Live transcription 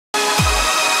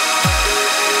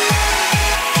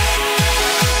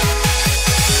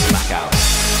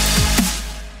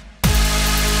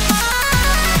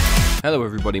Hello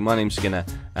everybody, my name's Skinner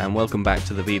and welcome back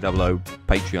to the Bdoubleo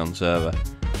Patreon server.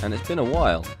 And it's been a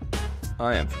while.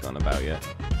 I haven't forgotten about you.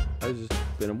 I've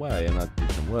just been away and I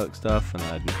did some work stuff and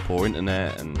I had poor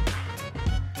internet and...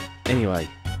 Anyway,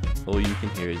 all you can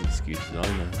hear is excuses. I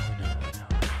know.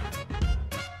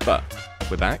 But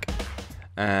we're back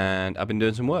and I've been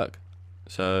doing some work.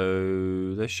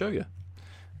 So let's show you.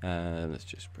 Let's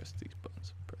just press these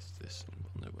buttons. Press this and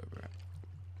we'll know where we're at.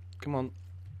 Come on.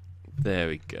 There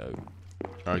we go.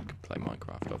 I can play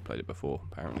Minecraft. I've played it before,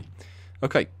 apparently.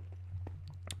 Okay.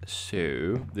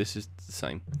 So, this is the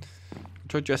same. I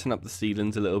tried dressing up the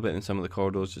ceilings a little bit in some of the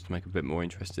corridors just to make it a bit more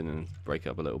interesting and break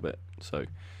up a little bit. So,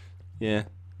 yeah.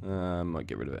 Might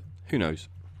get rid of it. Who knows?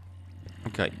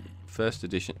 Okay. First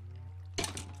edition.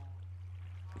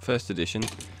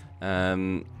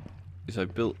 Is I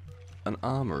built an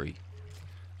armory.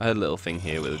 I had a little thing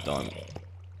here with a diamond.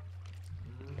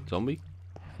 Zombie?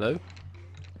 Hello?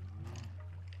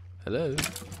 Hello?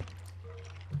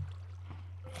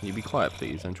 Can you be quiet,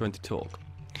 please? I'm trying to talk.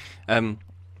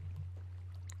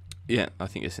 Yeah, I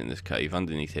think it's in this cave.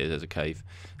 Underneath here, there's a cave.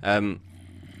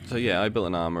 So yeah, I built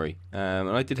an armory. And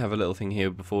I did have a little thing here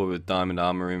before with diamond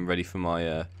armor and ready for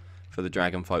my for the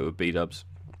dragon fight with Bdubs.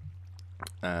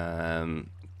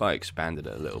 But I expanded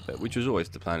it a little bit, which was always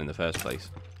the plan in the first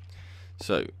place.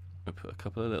 So I put a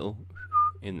couple of little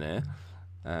in there,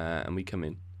 and we come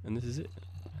in, and this is it.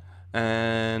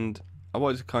 And I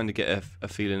wanted to kind of get a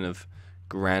feeling of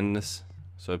grandness,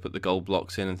 so I put the gold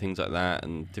blocks in and things like that,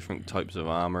 and different types of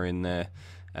armor in there,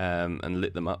 and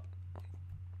lit them up,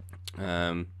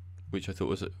 which I thought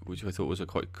was a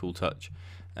quite cool touch.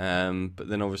 But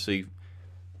then obviously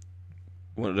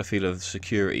wanted a feel of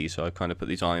security, so I kind of put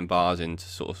these iron bars in to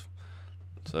sort of,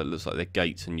 so it looks like they're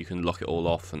gates and you can lock it all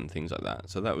off and things like that.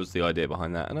 So that was the idea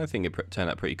behind that, and I think it turned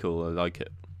out pretty cool. I like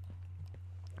it.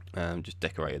 Just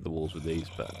decorated the walls with these,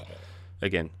 but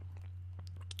again,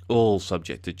 all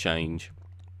subject to change.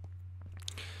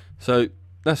 So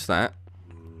that's that.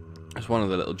 That's one of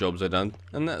the little jobs I done,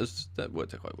 and that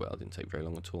worked out quite well. It didn't take very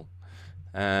long at all.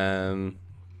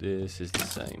 This is the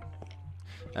same.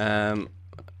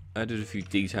 I did a few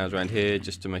details around here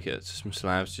just to make it some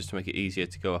slabs, just to make it easier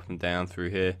to go up and down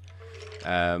through here.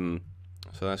 So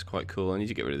that's quite cool. I need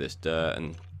to get rid of this dirt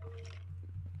and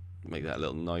make that a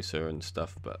little nicer and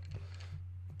stuff, but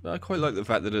I quite like the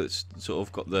fact that it's sort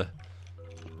of got the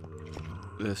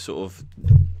sort of,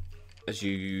 as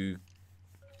you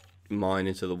mine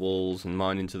into the walls and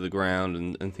mine into the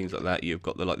ground and things like that, you've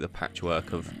got the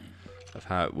patchwork of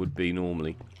how it would be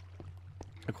normally.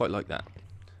 I quite like that.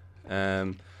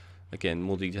 Again,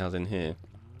 more details in here.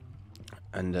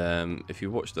 And if you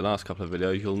watched the last couple of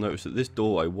videos, you'll notice that this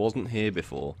doorway wasn't here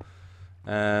before.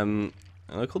 And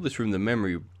I call this room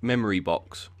the memory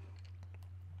box,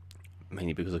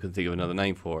 mainly because I couldn't think of another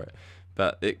name for it.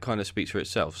 But it kind of speaks for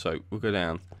itself. So we'll go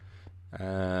down.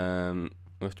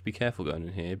 We have to be careful going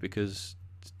in here because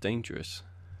it's dangerous.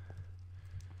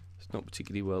 It's not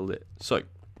particularly well lit. So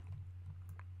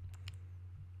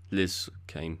Liz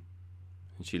came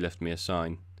and she left me a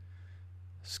sign.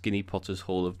 Skinny Potter's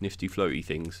Hall of Nifty Floaty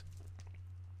Things.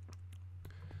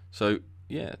 So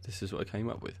yeah, this is what I came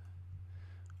up with.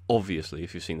 Obviously,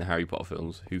 if you've seen the Harry Potter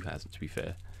films, who hasn't, to be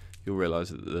fair, you'll realise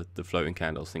that the floating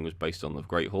candles thing was based on the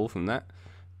Great Hall from that.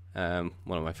 One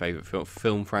of my favourite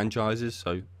film franchises,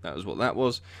 so that was what that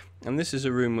was. And this is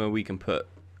a room where we can put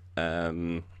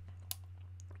sort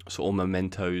of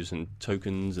mementos and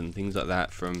tokens and things like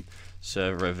that from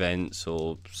server events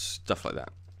or stuff like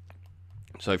that.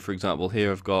 So for example, here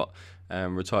I've got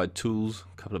retired tools,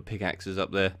 a couple of pickaxes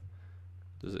up there.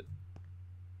 Does it?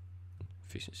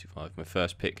 Efficiency 5, my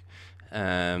first pick.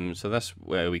 So that's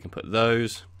where we can put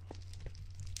those.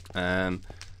 My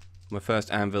first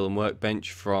anvil and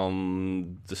workbench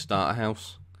from the starter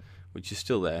house, which is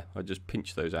still there. I just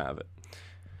pinched those out of it.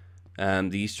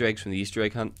 The Easter eggs from the Easter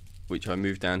egg hunt, which I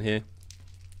moved down here.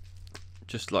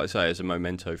 Just like I say, as a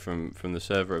memento from the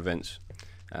server events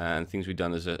and things we've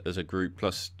done as a group.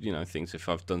 Plus, you know, things if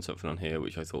I've done something on here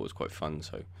which I thought was quite fun.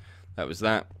 So that was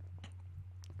that.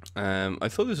 I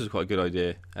thought this was quite a good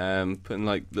idea, putting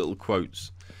like little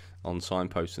quotes on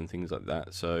signposts and things like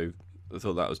that, so I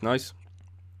thought that was nice.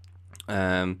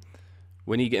 When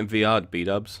are you getting VR'd,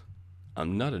 Bdubs?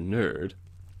 I'm not a nerd.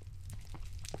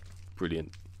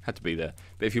 Brilliant, had to be there.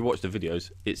 But if you watch the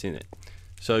videos, it's in it.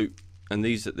 So, and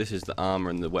this is the armor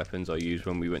and the weapons I used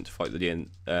when we went to fight the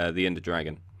Ender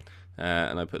Dragon,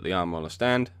 and I put the armor on a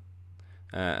stand.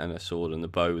 And a sword and the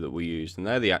bow that we used, and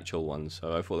they're the actual ones,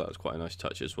 so I thought that was quite a nice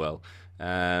touch as well.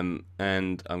 And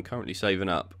I'm currently saving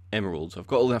up emeralds. I've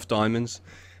got all enough diamonds,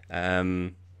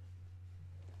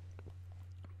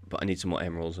 but I need some more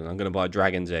emeralds, and I'm going to buy a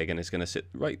dragon's egg, and it's going to sit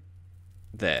right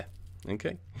there.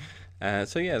 Okay.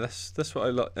 So yeah, that's what I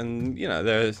like, and you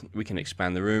know, we can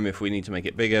expand the room if we need to make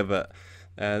it bigger, but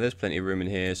there's plenty of room in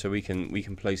here, so we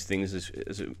can place things as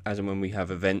and when we have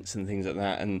events and things like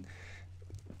that, and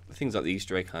things like the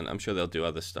Easter egg hunt. I'm sure they'll do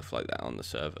other stuff like that on the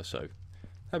server, so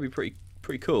that'd be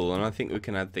pretty cool. And I think we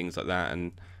can add things like that,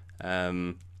 and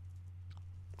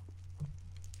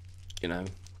you know,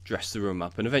 dress the room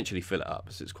up and eventually fill it up.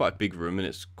 So it's quite a big room and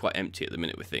it's quite empty at the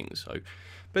minute with things. So,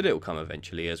 but it'll come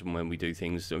eventually as and when we do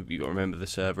things. So you got to remember the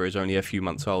server is only a few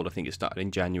months old. I think it started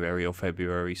in January or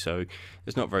February, so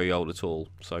it's not very old at all.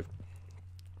 So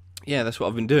yeah, that's what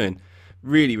I've been doing.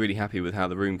 Really happy with how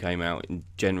the room came out in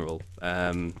general.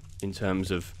 In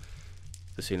terms of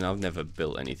the ceiling, I've never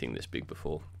built anything this big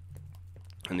before.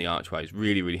 And the archways,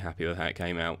 really happy with how it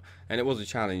came out. And it was a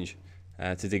challenge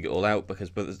to dig it all out,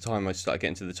 because by the time I started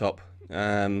getting to the top,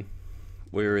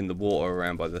 we were in the water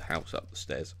around by the house up the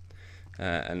stairs,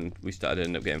 and we started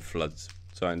ending up getting floods,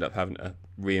 so I ended up having to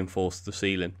reinforce the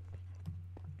ceiling.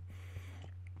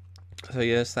 So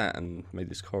yeah, that's that, and made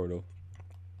this corridor,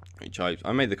 which I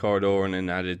made the corridor and then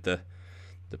added the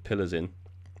pillars in,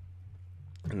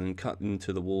 and then cut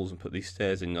into the walls and put these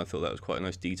stairs in. I thought that was quite a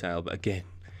nice detail, but again,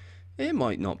 it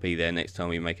might not be there next time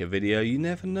we make a video. You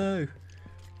never know.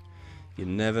 You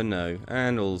never know.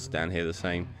 And all's down here the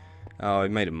same. Oh, I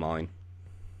made a mine.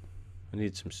 I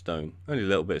need some stone. Only a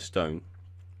little bit of stone.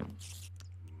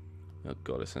 Oh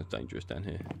god, it sounds dangerous down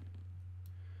here.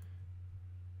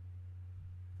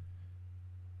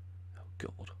 Oh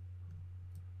god.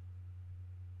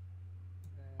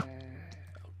 Oh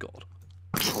god.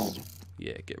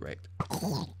 Yeah, get wrecked.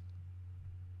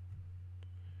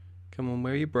 Come on,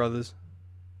 where are your brothers?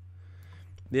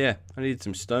 Yeah, I needed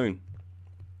some stone.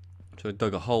 So I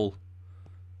dug a hole.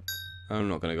 I'm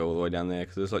not going to go all the way down there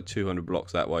because there's like 200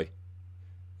 blocks that way.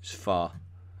 It's far.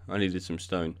 I needed some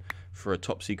stone for a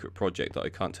top secret project that I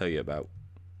can't tell you about,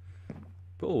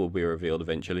 but all will be revealed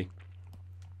eventually.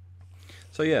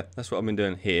 So yeah, that's what I've been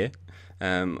doing here.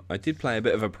 I did play a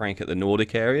bit of a prank at the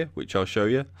Nordic area, which I'll show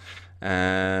you.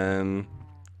 And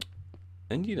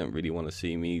you don't really want to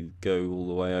see me go all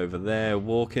the way over there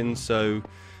walking, so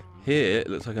here it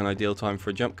looks like an ideal time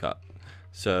for a jump cut.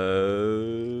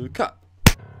 So, cut.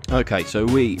 Okay, so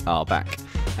we are back,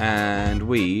 and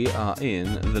we are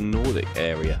in the Nordic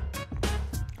area,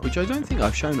 which I don't think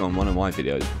I've shown on one of my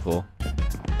videos before.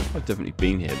 I've definitely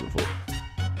been here before.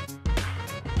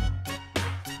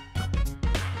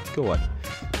 Go away.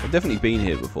 I've definitely been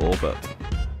here before, but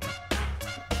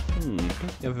I don't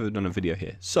think I've ever done a video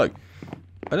here. So,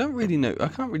 I don't really know, I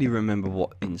can't really remember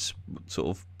what sort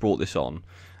of brought this on.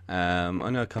 I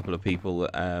know a couple of people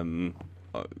that I'm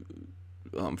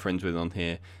friends with on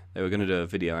here. They were going to do a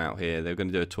video out here. They were going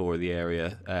to do a tour of the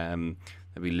area. There'd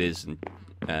be Liz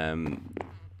and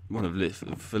one of Liz,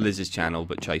 for Liz's channel,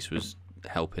 but Chase was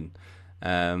helping.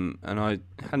 And I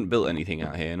hadn't built anything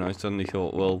out here, and I suddenly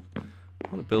thought, well, I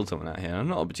want to build something out here. I'm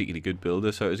not a particularly good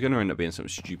builder, so it was going to end up being something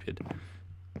stupid.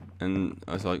 And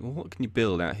I was like, well, what can you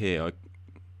build out here?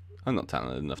 I'm not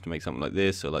talented enough to make something like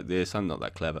this or like this. I'm not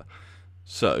that clever.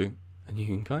 So, and you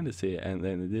can kind of see it out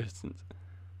there in the distance.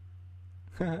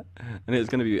 And it was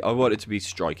going to be, I wanted it to be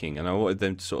striking, and I wanted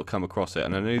them to sort of come across it.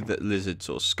 And I knew that Liz had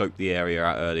sort of scoped the area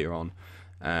out earlier on.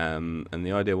 And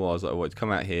the idea was that I wanted to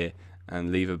come out here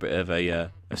and leave a bit of a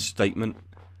statement,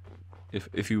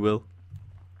 if you will.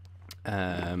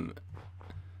 And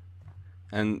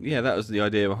yeah, that was the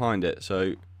idea behind it.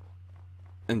 So,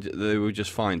 and they would just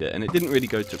find it, and it didn't really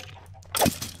go to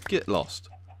get lost.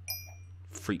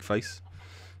 Freak face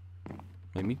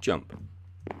made me jump,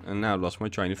 and now I've lost my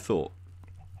train of thought.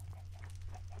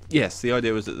 Yes, the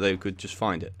idea was that they could just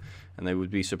find it, and they would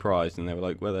be surprised, and they were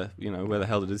like, where the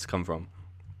hell did this come from?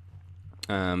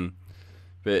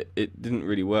 But it didn't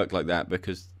really work like that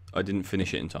because I didn't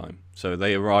finish it in time. So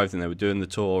they arrived and they were doing the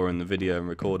tour and the video and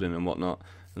recording and whatnot,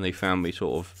 and they found me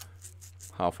sort of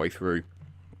halfway through.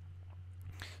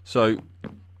 So,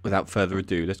 without further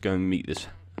ado, let's go and meet this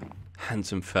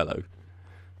handsome fellow.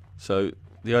 So,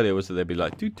 the idea was that they'd be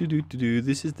like,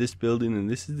 this is this building and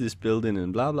this is this building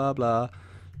and blah blah blah.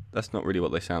 That's not really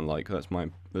what they sound like. That's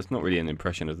not really an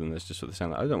impression of them. That's just what they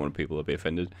sound like. I don't want people to be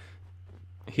offended.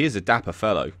 He is a dapper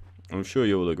fellow. I'm sure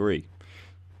you will agree.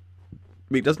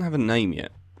 But he doesn't have a name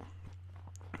yet.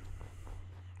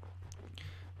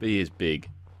 But he is big.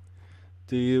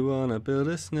 Do you wanna build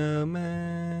a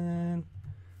snowman?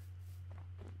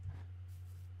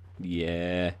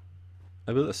 Yeah.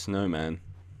 I built a snowman.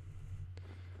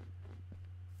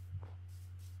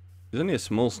 It's only a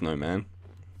small snowman.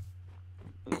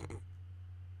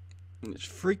 It's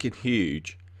freaking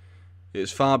huge.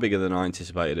 It's far bigger than I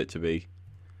anticipated it to be.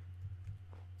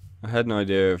 I had an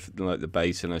idea of like the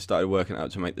base, and I started working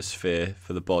out to make the sphere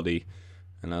for the body,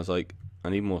 and I was like, I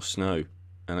need more snow,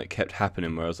 and it kept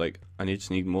happening where I was like, I just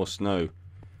need more snow.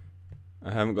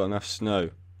 I haven't got enough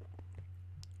snow.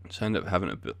 So I ended up having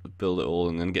to build it all,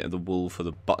 and then get the wool for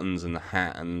the buttons and the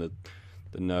hat and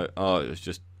the note. Oh,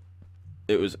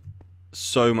 it was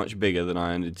so much bigger than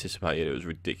I anticipated. It was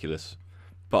ridiculous.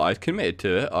 But I'd committed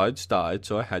to it. I'd started,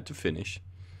 so I had to finish.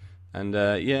 And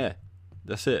yeah,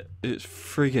 that's it. It's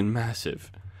freaking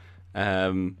massive.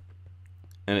 And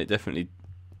it definitely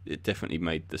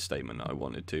made the statement I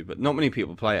wanted to. But not many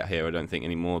people play it here, I don't think,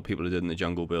 anymore. People are doing the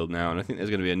jungle build now, and I think there's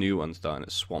going to be a new one starting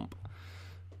at Swamp.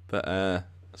 But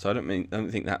so I don't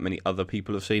think that many other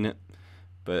people have seen it.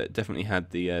 But it definitely had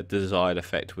the desired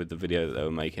effect with the video that they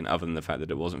were making, other than the fact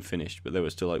that it wasn't finished. But they were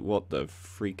still like, what the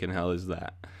freaking hell is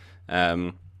that?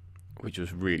 Which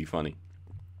was really funny.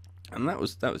 And that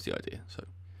was the idea. So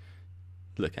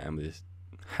look at him with his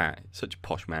hat. Such a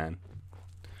posh man.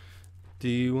 Do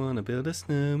you want to build a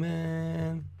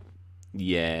snowman?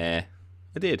 Yeah,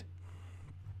 I did.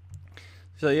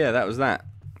 So yeah, that was that.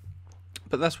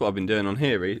 But that's what I've been doing on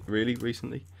here really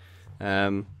recently.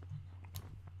 Did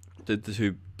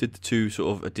the two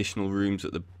sort of additional rooms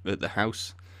at the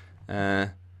house.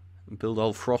 Build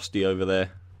old Frosty over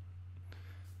there.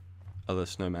 Other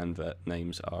snowman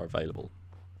names are available.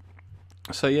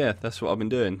 So yeah, that's what I've been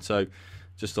doing. So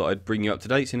just thought I'd bring you up to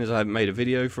date, seeing as I haven't made a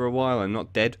video for a while. I'm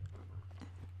not dead.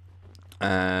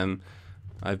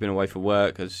 I've been away for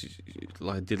work, as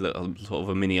I did sort of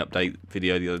a mini update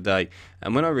video the other day,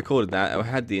 and when I recorded that, I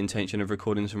had the intention of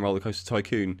recording some Roller Coaster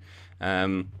Tycoon,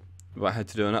 but I had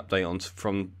to do an update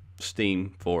from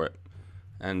Steam for it,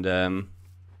 and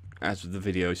as the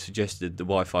video suggested, the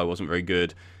Wi-Fi wasn't very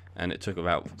good, and it took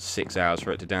about 6 hours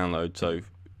for it to download, so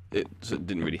it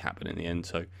didn't really happen in the end.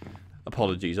 So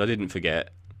apologies, I didn't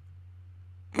forget.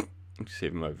 You can see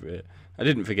him over here. I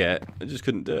didn't forget, I just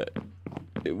couldn't do it.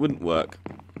 It wouldn't work.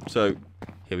 So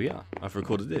here we are. I've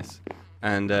recorded this,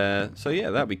 and so yeah,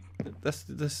 that's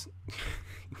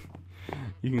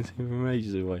you can see him from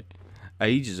ages away.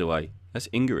 Ages away. That's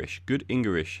English. Good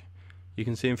English. You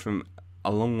can see him from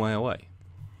a long way away.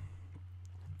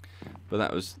 But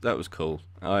that was cool.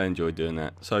 I enjoyed doing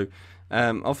that. So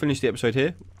I'll finish the episode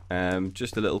here.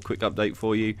 Just a little quick update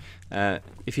for you.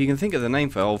 If you can think of the name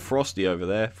for old Frosty over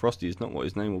there, Frosty is not what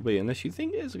his name will be, unless you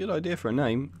think it's a good idea for a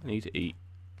name. I need to eat.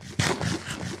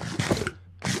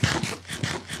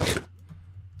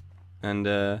 And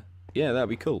yeah, that'd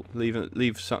be cool.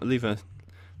 Leave something in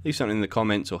the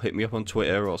comments, or hit me up on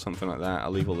Twitter or something like that.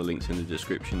 I'll leave all the links in the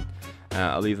description.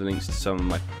 I'll leave the links to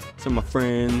some of my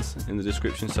friends in the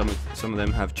description. Some of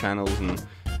them have channels, and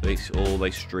they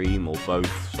stream or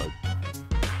both. So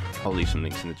I'll leave some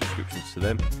links in the descriptions to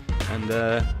them. And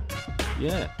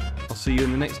yeah, I'll see you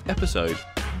in the next episode.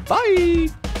 Bye!